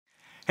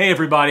Hey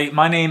everybody,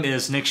 my name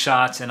is Nick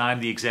Schatz and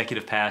I'm the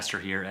executive pastor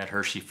here at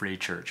Hershey Free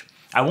Church.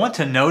 I want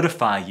to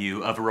notify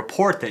you of a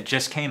report that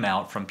just came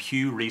out from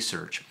Pew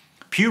Research.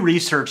 Pew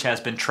Research has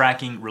been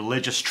tracking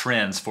religious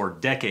trends for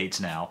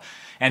decades now,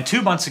 and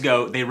 2 months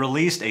ago they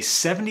released a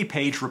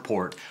 70-page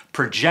report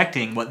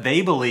projecting what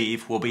they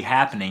believe will be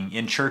happening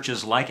in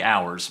churches like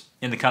ours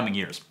in the coming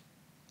years.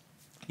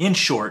 In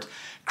short,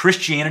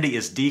 Christianity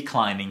is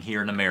declining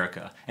here in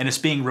America and is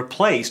being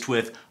replaced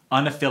with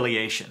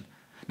unaffiliation.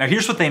 Now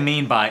here's what they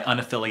mean by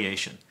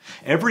unaffiliation.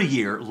 Every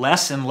year,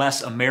 less and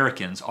less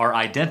Americans are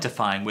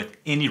identifying with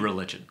any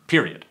religion,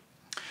 period.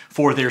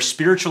 For their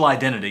spiritual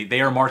identity,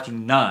 they are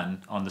marking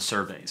none on the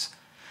surveys.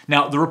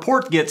 Now, the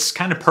report gets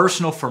kind of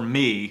personal for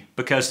me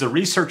because the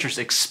researchers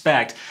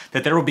expect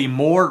that there will be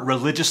more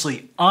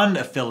religiously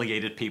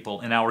unaffiliated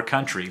people in our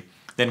country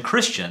than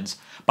Christians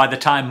by the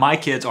time my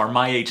kids are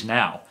my age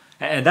now.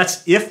 And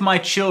that's if my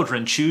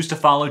children choose to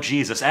follow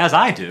Jesus, as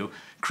I do.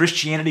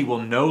 Christianity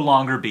will no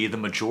longer be the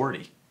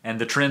majority,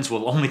 and the trends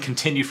will only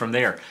continue from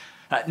there.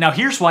 Now,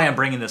 here's why I'm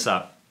bringing this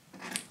up.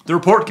 The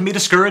report can be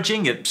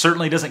discouraging. It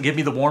certainly doesn't give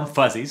me the warm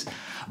fuzzies,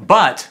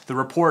 but the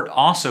report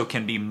also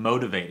can be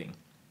motivating.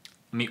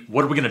 I mean,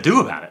 what are we going to do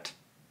about it?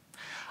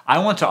 I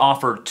want to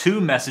offer 2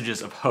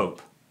 messages of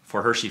hope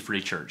for Hershey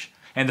Free Church.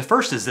 And the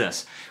first is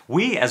this: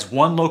 we as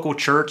one local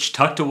church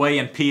tucked away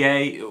in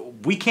PA,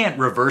 we can't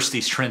reverse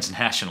these trends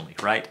nationally,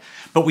 right?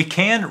 But we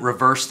can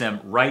reverse them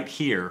right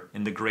here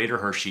in the greater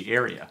Hershey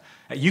area.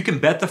 You can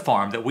bet the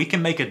farm that we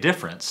can make a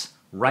difference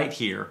right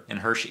here in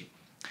Hershey.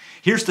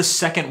 Here's the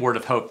second word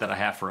of hope that I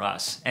have for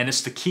us, and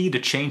it's the key to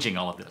changing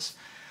all of this.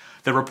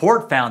 The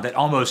report found that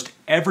almost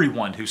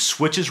everyone who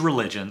switches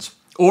religions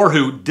or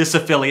who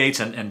disaffiliates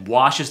and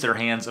washes their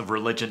hands of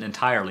religion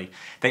entirely,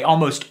 they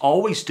almost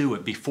always do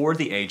it before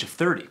the age of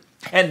 30.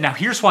 And now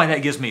here's why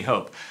that gives me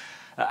hope.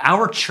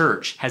 Our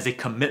church has a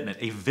commitment,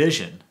 a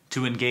vision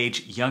to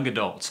engage young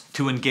adults,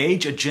 to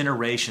engage a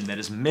generation that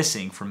is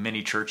missing from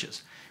many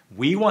churches.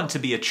 We want to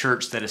be a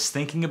church that is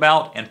thinking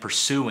about and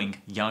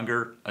pursuing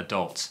younger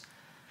adults.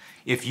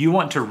 If you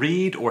want to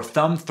read or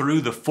thumb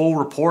through the full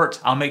report,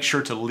 I'll make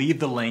sure to leave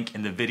the link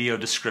in the video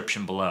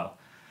description below.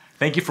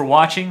 Thank you for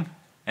watching,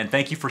 and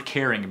thank you for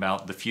caring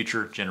about the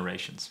future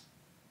generations.